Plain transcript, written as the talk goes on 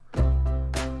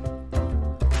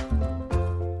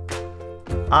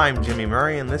I'm Jimmy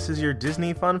Murray, and this is your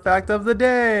Disney Fun Fact of the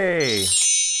Day.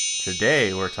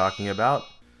 Today we're talking about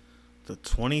the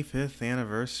 25th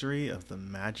anniversary of the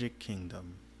Magic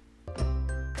Kingdom.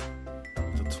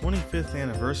 The 25th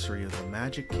anniversary of the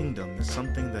Magic Kingdom is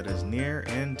something that is near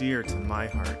and dear to my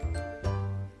heart.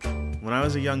 When I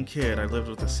was a young kid, I lived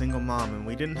with a single mom and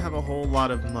we didn't have a whole lot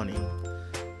of money.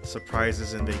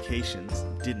 Surprises and vacations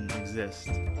didn't exist.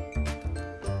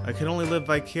 I could only live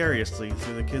vicariously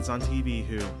through the kids on TV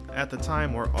who, at the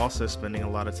time, were also spending a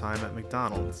lot of time at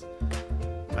McDonald's.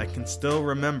 I can still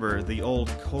remember the old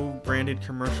co-branded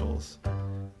commercials.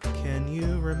 Can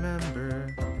you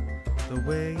remember the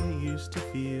way it used to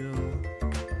feel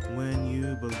when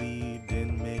you believed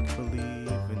in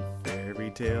make-believe and fairy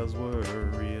tales were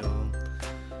real?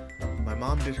 My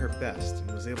mom did her best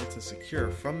and was able to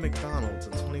secure from McDonald's a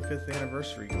 25th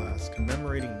anniversary glass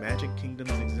commemorating Magic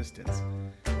Kingdom's existence,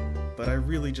 but I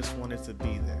really just wanted to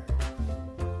be there.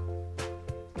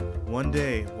 One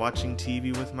day, watching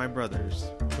TV with my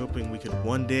brothers, hoping we could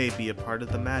one day be a part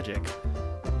of the magic,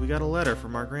 we got a letter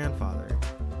from our grandfather.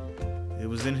 It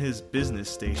was in his business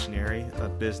stationery, a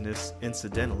business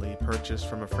incidentally purchased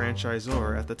from a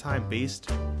franchisor at the time based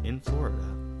in Florida.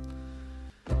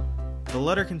 The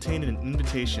letter contained an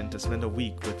invitation to spend a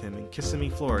week with him in Kissimmee,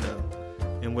 Florida,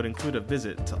 and would include a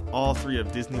visit to all three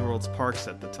of Disney World's parks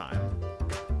at the time,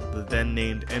 the then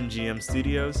named MGM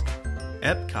Studios,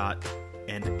 Epcot,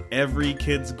 and every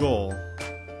kid's goal,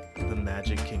 the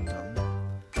Magic Kingdom.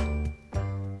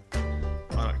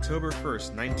 On October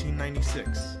 1st,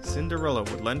 1996, Cinderella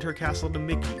would lend her castle to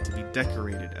Mickey to be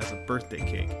decorated as a birthday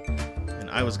cake,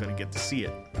 and I was going to get to see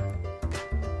it.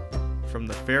 From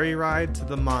the ferry ride to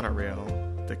the monorail,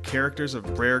 the characters of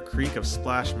Brer Creek of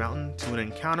Splash Mountain to an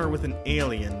encounter with an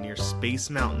alien near Space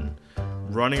Mountain,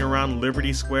 running around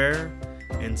Liberty Square,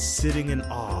 and sitting in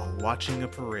awe watching a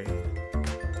parade.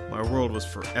 My world was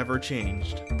forever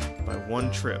changed by one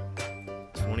trip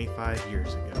 25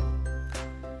 years ago.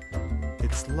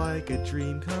 It's like a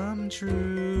dream come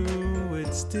true,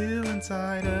 it's still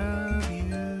inside of you.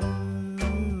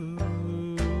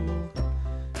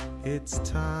 It's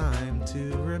time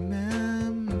to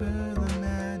remember the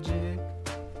magic.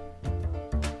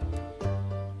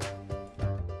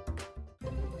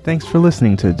 Thanks for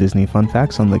listening to Disney Fun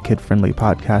Facts on the kid-friendly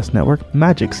podcast network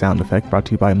Magic Sound Effect, brought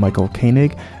to you by Michael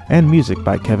Koenig, and music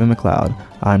by Kevin MacLeod.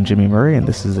 I'm Jimmy Murray, and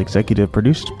this is executive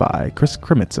produced by Chris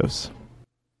Kremitzos.